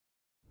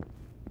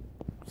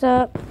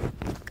So,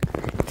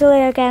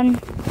 today again,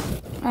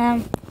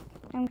 I'm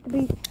going to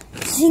be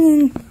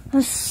singing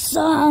a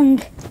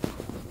song.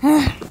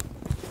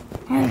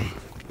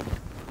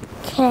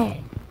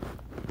 Okay,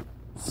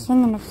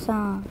 singing a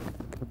song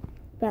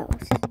about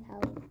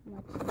how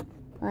much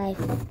life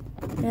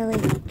really,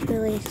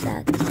 truly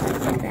sucks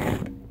like that.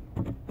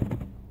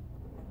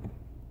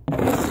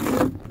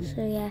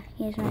 So yeah,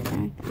 here's my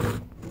song.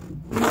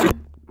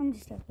 I'm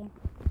just joking.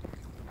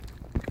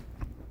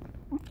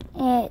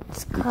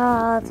 It's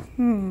called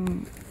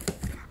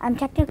I'm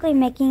technically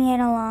making it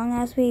along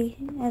as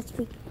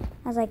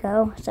I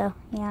go, so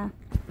yeah.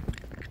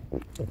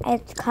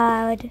 It's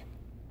called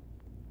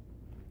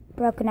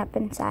Broken Up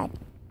Inside.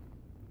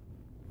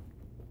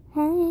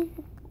 Hey,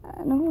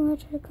 I know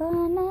what you're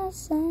gonna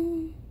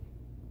say.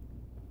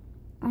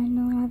 I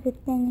know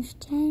everything's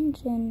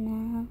changing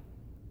now.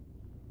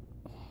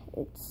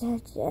 It's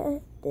such a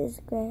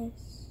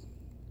disgrace.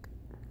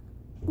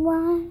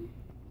 Why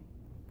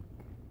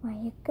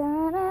you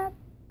gonna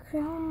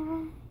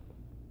cry?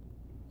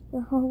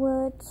 The whole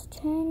world's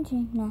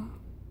changing now.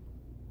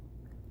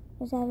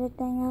 Is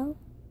everything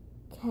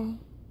okay?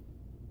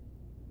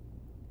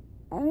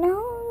 I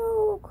know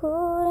you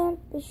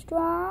couldn't be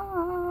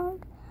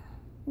strong,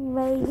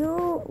 but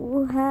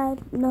you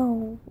had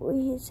no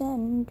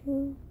reason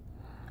to.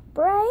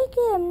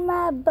 Breaking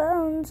my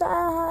bones,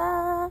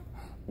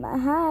 my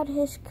heart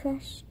is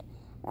crushed.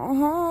 My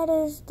head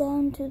is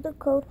down to the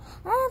cold.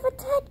 Every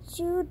touch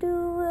you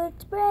do,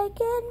 it's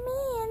breaking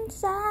me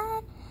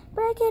inside.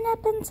 Breaking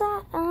up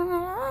inside,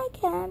 I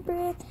can't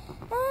breathe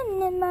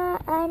anymore.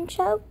 I'm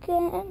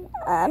choking.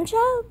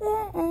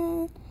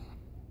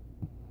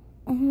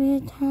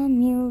 Every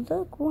time you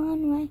look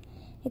one way,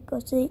 it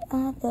goes the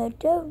other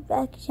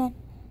direction.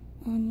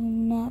 And you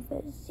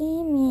never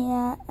see me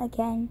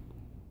again.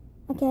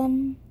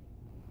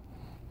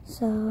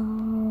 So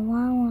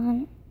I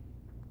want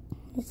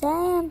to say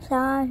I'm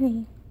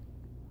sorry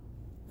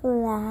for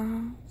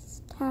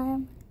last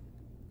time.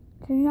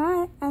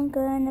 Tonight I'm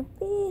gonna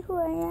be who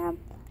I am.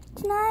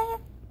 Tonight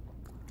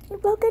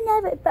you've broken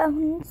every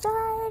bone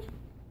inside,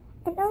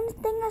 and the only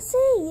thing I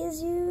see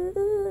is you.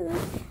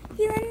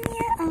 You and me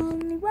are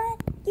only one.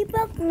 You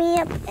broke me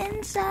up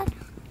inside.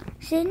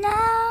 Say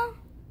now,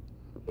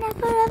 not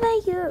forever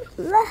your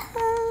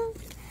love,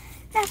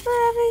 not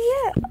forever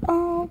your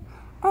own.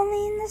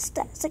 Only in the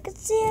stars I can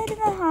see it in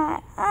my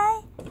heart.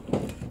 I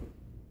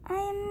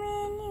am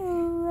in you,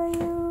 are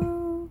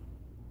you?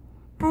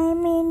 I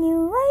am in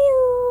you, are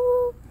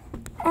you?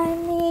 I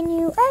am in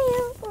you, are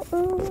you?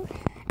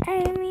 I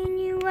am in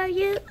you, are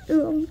you?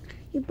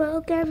 You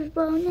broke every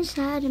bone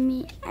inside of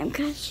me. I'm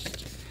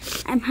crushed,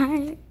 I'm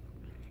hurt.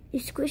 You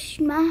squished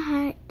my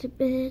heart to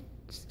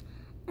bits.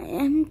 I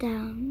am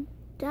down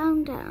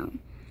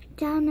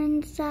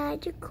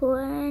inside your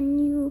core, and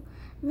you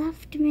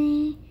left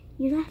me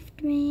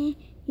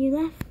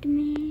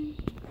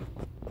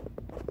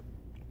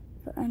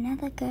for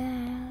another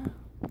girl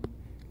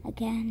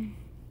again.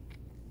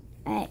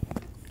 Alright.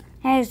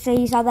 Hey, so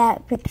you saw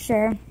that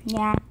picture.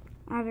 Yeah,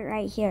 I have it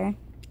right here.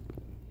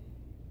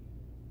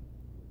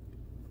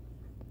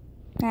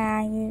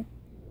 You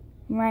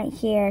right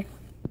here.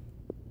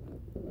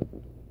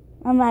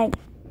 I'm like,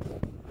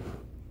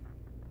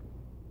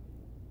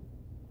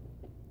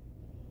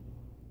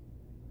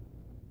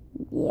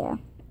 yeah.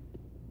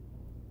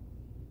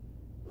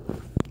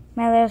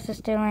 My little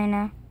sister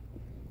Lena,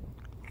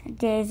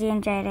 Daisy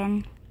and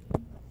Jaden.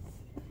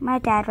 My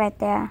dad right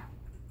there.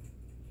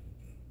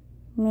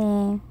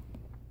 Me,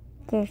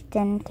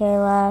 Kirsten,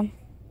 Kayla,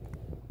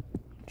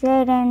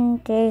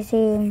 Jaden,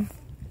 Daisy.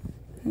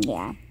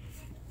 Yeah.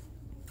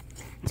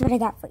 That's what I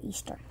got for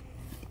Easter.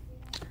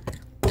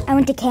 I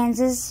went to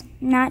Kansas,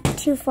 not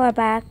too far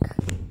back.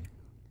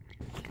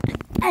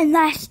 And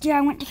last year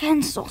I went to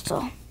Kansas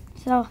also.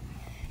 So,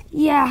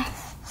 yeah.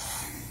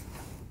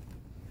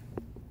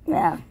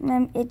 Yeah,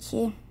 I'm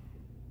itchy.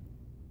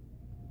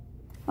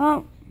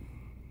 Well,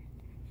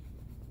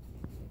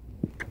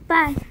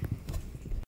 bye.